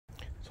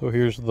So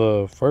here's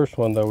the first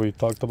one that we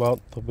talked about,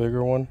 the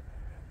bigger one,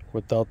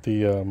 without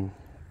the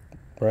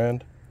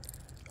brand.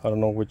 I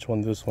don't know which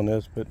one this one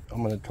is, but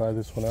I'm gonna try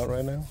this one out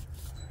right now.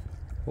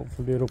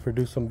 Hopefully it'll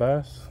produce some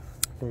bass.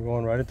 We're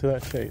going right into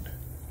that shade.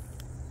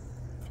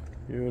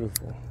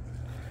 Beautiful.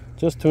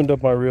 Just tuned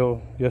up my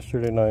reel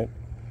yesterday night.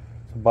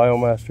 It's a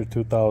Biomaster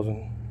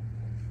 2000.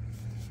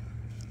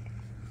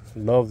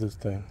 Love this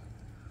thing.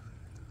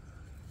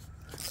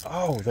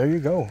 Oh, there you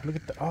go. Look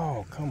at that.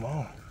 Oh, come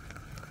on.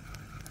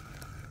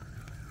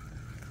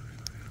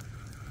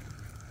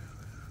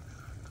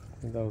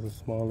 I think that was a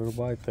small little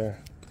bite there.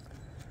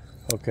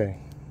 Okay,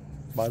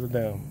 by the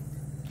dam.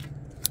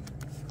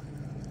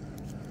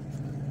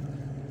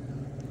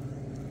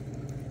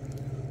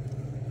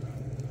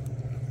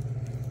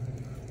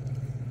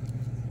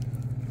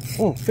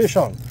 Fish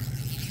on.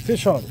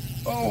 Fish on.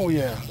 Oh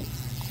yeah.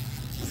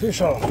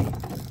 Fish on.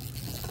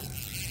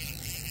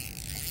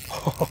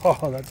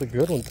 Oh, that's a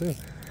good one too.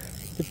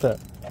 Get that.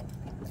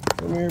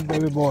 Come here,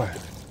 baby boy.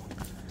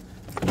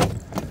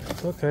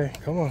 It's okay.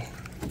 Come on.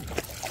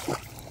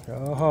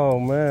 Oh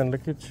man,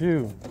 look at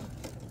you.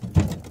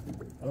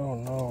 Oh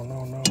no,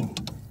 no, no.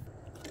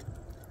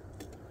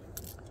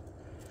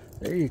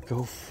 There you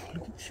go.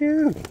 Look at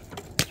you.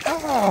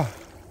 Ah!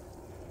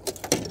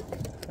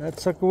 That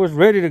sucker was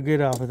ready to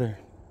get out of there.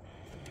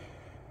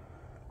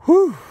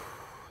 Whew!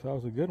 That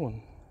was a good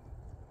one.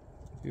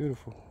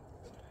 Beautiful.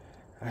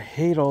 I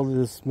hate all of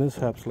this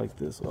mishaps like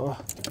this. Oh,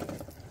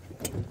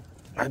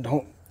 I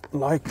don't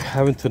like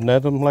having to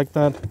net them like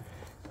that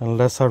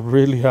unless I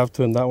really have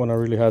to, and that one I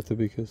really had to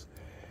because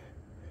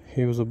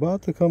he was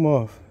about to come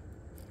off.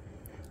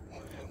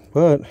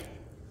 But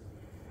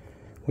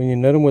when you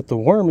net them with the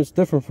worm, it's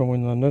different from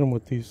when I net them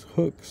with these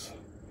hooks,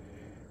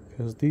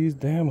 because these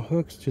damn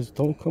hooks just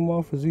don't come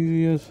off as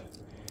easy as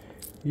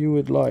you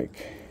would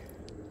like.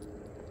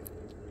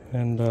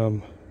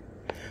 And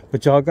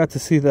but y'all got to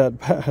see that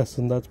bass,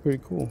 and that's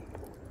pretty cool.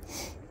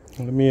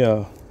 Let me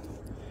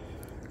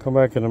come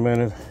back in a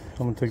minute.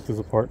 I'm gonna take this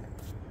apart.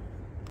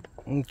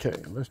 Okay,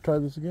 let's try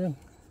this again.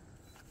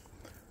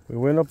 We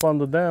went up on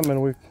the dam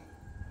and we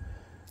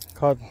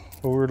caught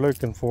what we were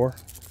looking for.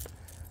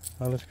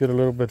 Now let's get a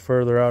little bit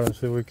further out and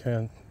see if we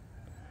can.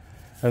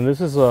 And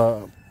this is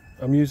I'm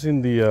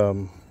using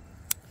the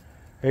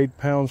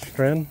 8-pound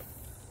strand.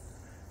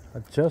 I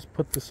just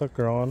put the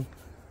sucker on,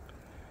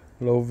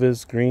 low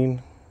vis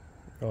green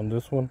on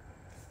this one.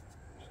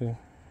 See,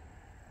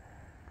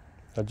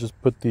 I just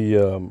put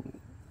the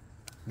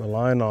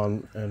line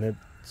on, and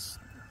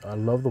I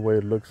love the way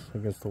it looks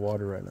against the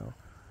water right now.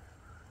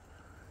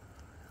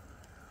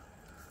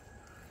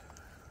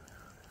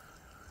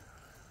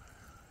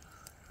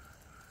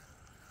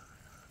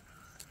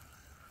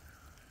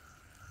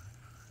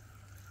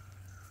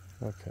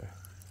 Okay,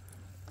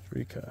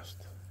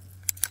 recast.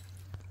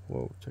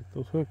 Whoa, check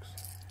those hooks.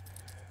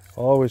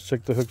 Always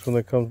check the hooks when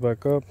it comes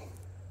back up.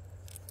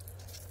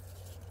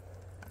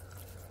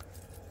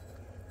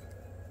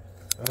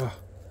 Ah,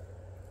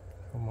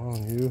 come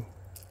on, you.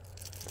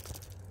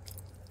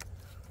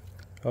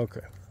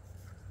 Okay.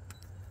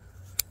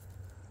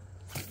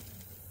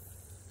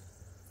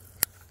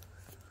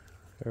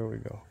 There we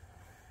go.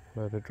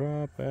 Let it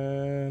drop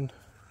and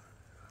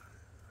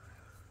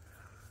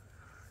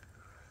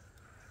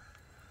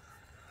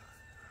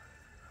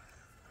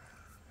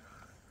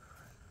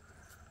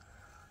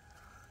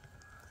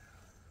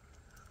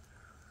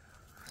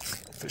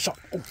fish on.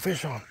 Oh,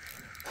 fish on.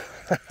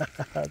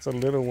 That's a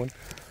little one.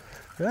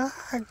 Ah,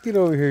 get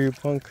over here, you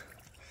punk.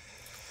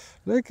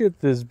 Look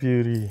at this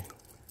beauty.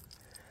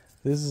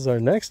 This is our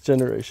next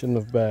generation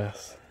of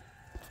bass.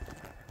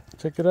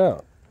 Check it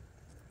out.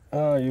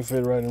 Oh, you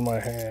fit right in my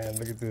hand.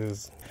 Look at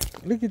this.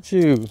 Look at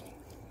you.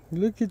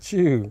 Look at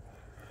you.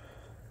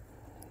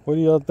 What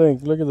do y'all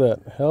think? Look at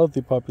that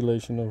healthy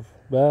population of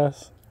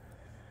bass.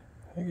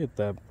 Look at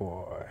that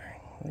boy.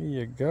 There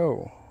you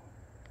go.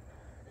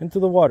 Into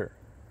the water.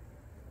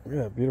 Look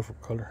at that beautiful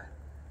color.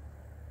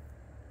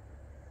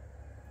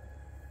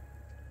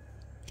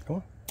 Come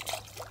on.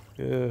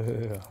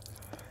 Yeah.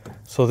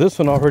 So this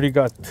one already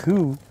got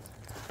two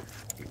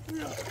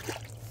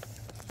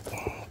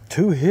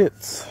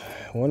hits,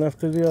 one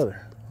after the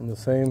other, on the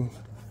same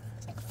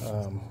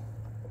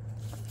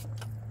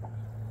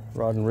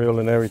rod and reel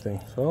and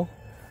everything. So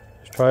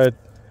let's try it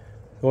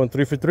going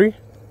 3 for 3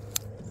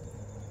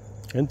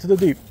 into the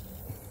deep.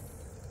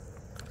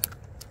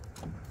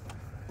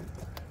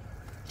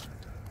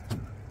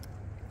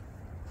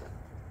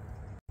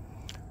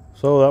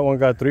 So that one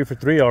got 3 for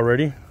 3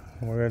 already.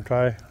 We're gonna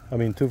try,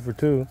 2 for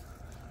 2.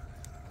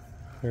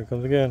 Here it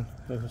comes again.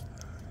 This is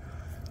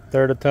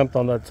third attempt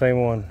on that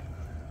same one.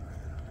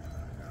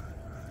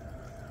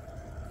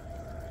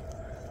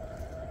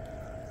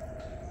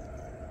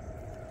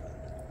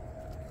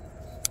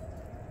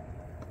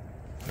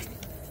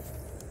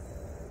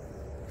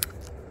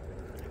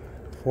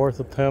 Fourth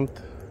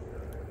attempt.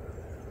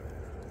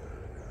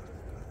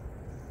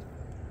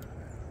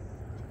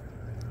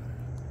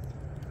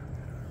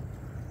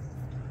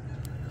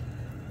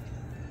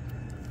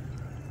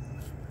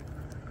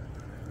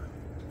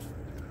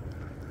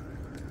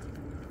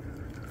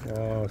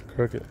 Oh, it's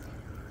crooked.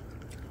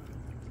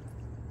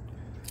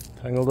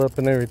 Tangled up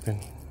and everything.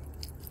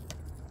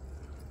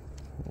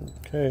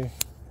 Okay.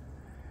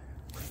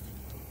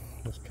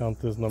 Let's count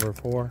this number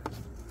 4.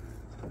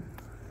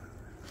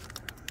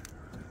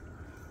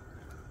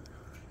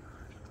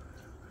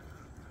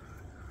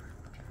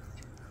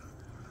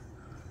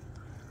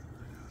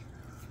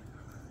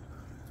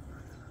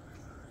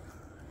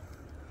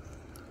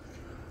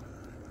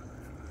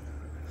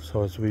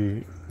 So as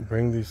we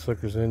bring these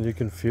suckers in, you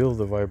can feel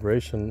the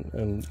vibration,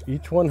 and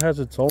each one has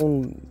its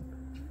own,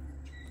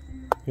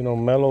 you know,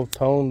 mellow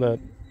tone that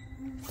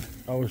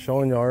I was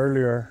showing you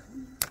earlier.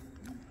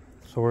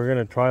 So we're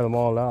gonna try them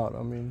all out.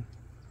 I mean,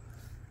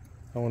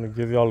 I want to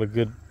give y'all a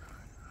good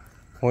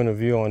point of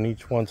view on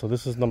each one. So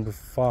this is number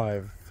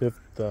 5,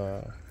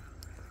 5th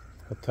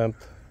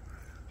attempt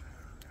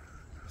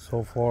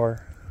so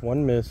far.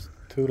 1 miss,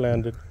 2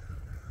 landed,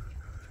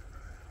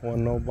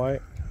 1 no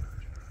bite.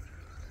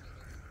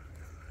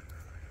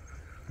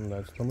 And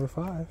that's number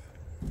 5.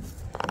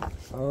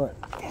 All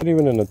right, not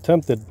even an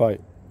attempted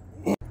bite.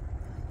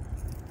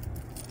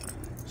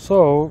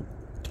 So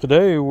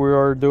today we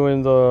are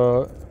doing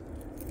the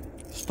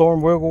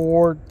Storm Wiggle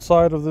Wart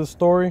side of this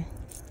story.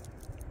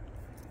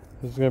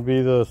 This is going to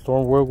be the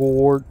Storm Wiggle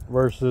Wart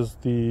versus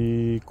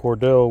the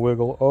Cordell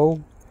Wiggle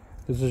O.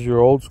 This is your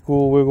old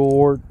school Wiggle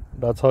Wart.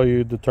 That's how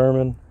you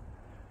determine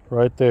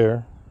right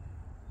there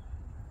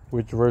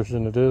which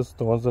version it is.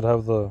 The ones that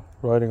have the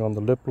writing on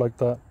the lip like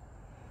that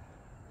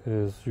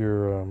is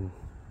your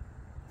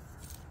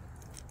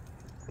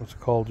what's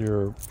called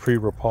your Pre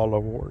Rap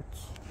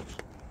warts.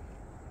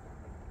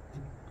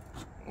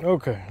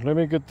 Okay, let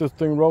me get this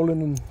thing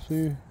rolling and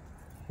see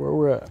where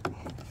we're at.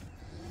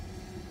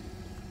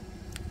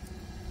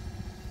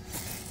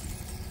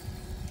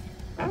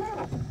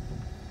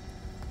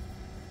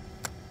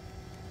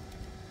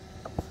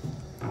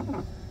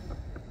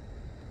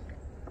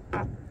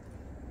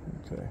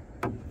 Okay,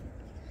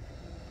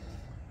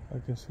 I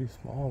can see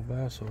small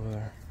bass over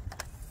there.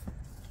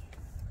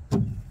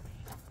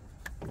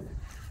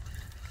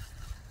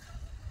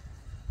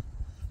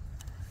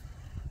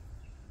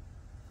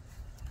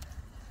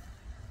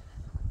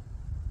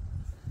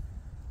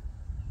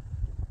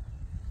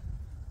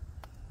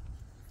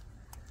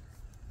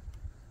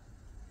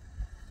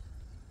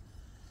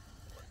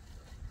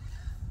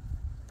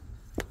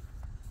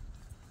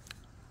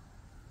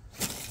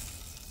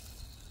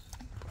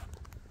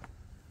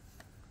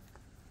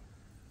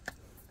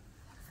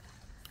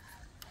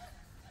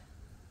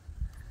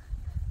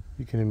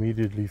 You can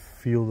immediately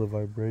feel the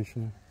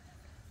vibration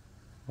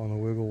on the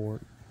Wiggle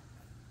Wart.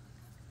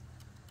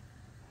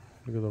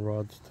 Look at the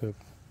rod's tip.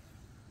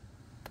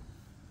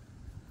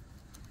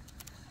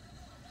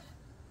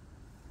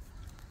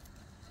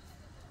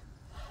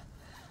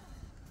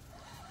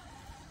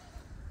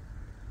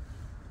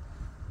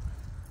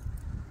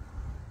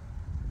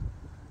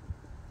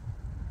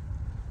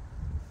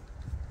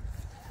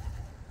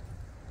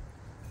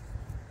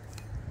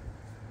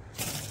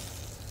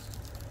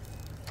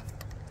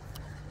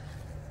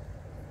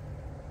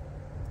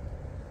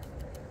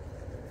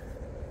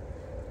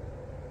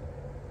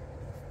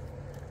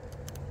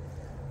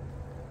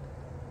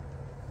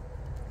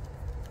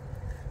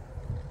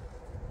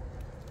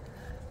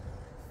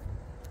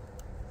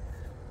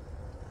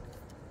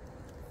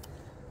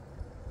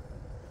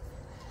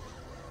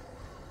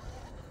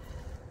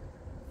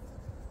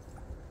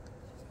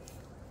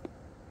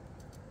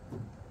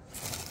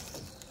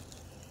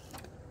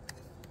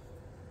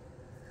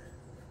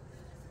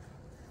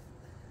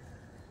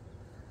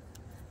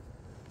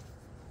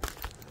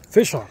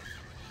 Fish on.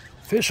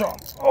 Fish on.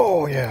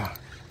 Oh, yeah.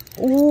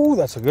 Oh,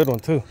 that's a good one,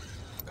 too.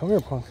 Come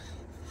here, punk.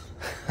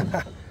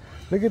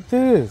 Look at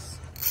this.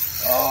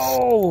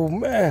 Oh,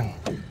 man.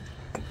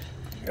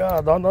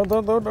 God,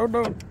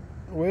 don't.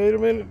 Wait a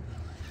minute.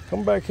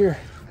 Come back here.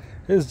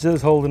 It's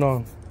just holding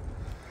on.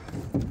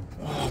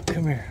 Oh,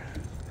 come here.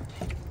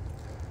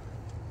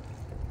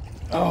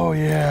 Oh,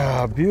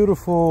 yeah.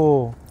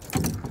 Beautiful.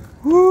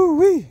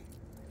 Woo-wee.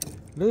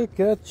 Look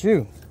at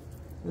you.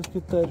 Let's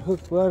get that hook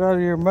right out of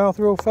your mouth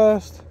real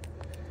fast.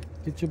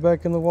 Get you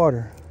back in the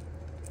water.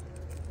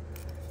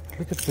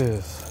 Look at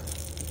this.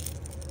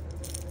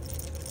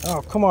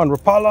 Oh, come on,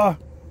 Rapala.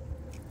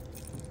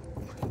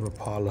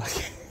 Rapala.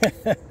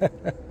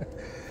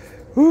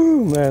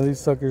 Whoo, man, these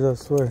suckers, I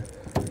swear.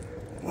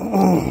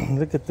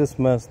 Look at this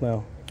mess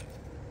now.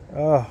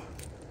 Ah.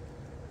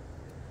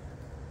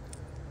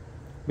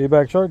 Be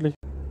back shortly.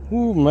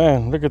 Ooh,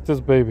 man, look at this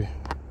baby.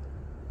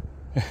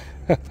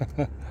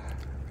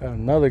 Got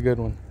another good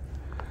one.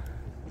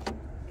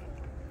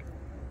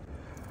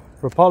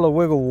 Rapala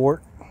Wiggle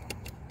Wart.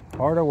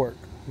 Hard at work.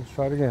 Let's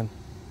try it again.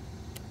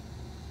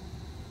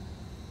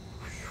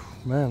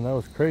 Man, that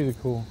was crazy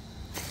cool.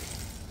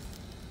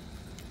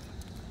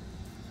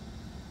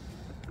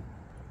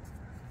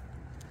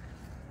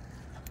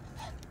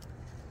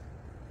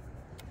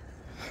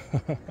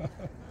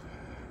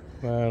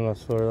 Man, I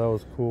swear that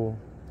was cool.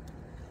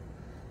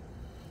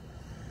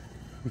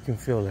 You can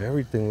feel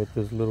everything with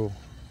this little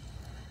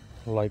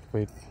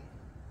lightweight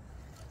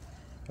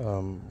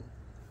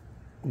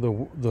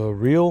The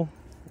reel,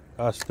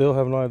 I still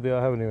have no idea.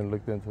 I haven't even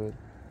looked into it.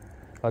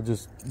 I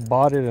just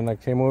bought it and I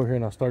came over here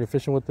and I started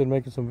fishing with it,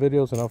 making some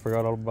videos, and I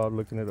forgot all about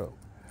looking it up.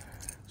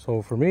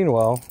 So for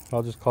meanwhile,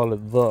 I'll just call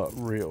it the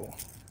reel.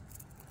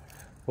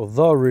 Well,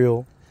 the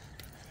reel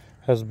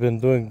has been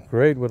doing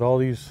great with all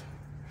these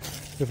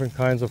different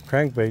kinds of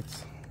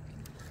crankbaits,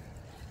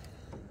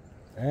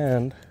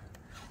 and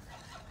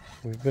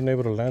we've been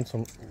able to land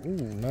some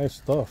nice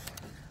stuff.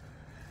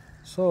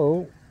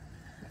 So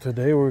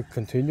today we're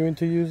continuing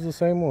to use the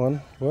same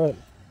one, but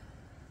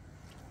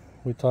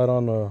we tied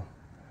on a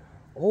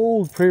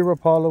old Pre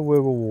Rap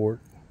Wiggle Wart.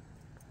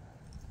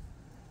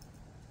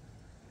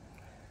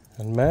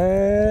 And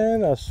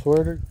man, I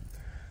swear to,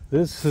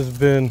 this has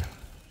been,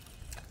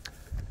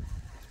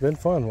 it's been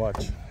fun.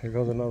 Watch, here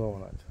goes another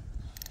one.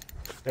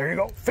 There you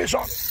go, fish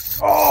on.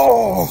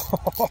 Oh,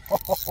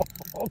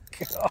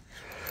 God.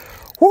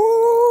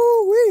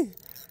 Woo-wee.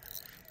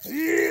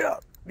 Yeah,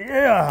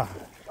 yeah.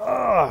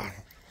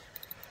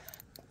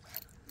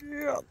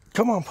 Yeah,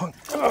 come on, punk.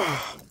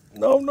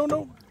 No, no,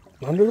 no.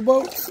 Under the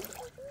boat.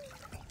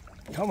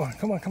 Come on,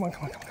 come on, come on,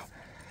 come on, come on.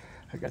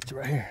 I got you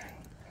right here.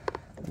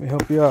 Let me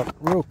help you out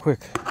real quick.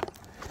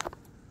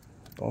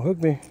 Don't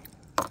hook me.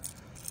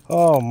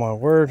 Oh, my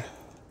word.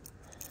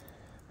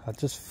 I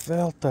just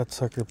felt that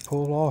sucker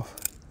pull off.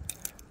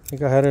 I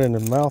think I had it in the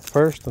mouth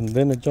first and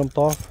then it jumped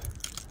off.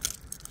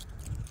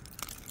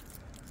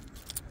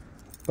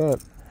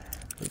 But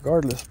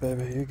regardless,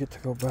 baby, you get to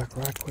go back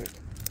right quick.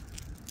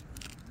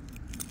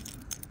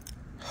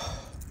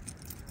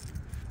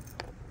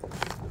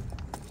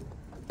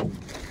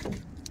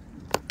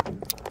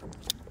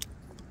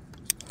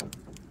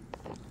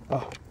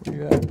 Oh, where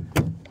you at?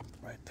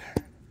 Right there.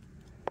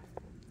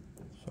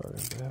 Sorry,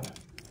 baby.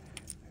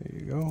 Here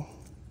you go.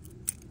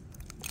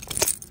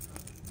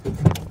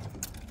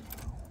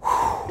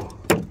 Whew.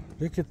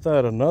 Look at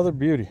that, another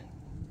beauty.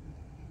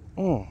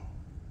 Oh,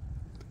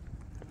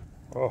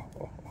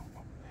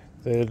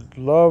 they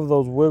love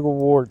those wiggle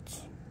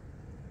warts.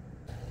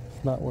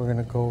 If not, we're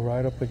gonna go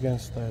right up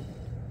against that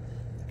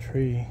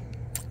tree.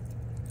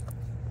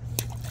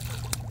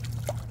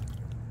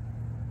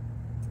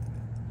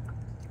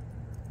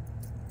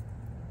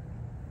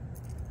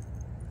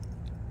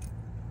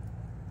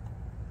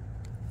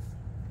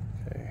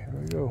 Okay, here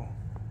we go.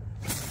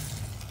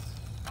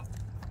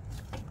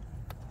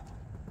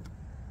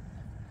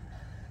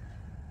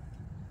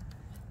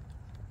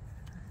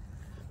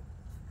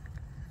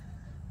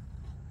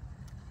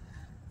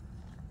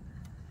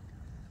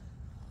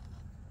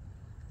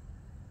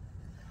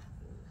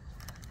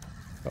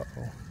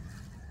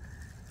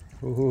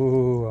 Uh-oh.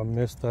 Ooh, I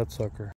missed that sucker.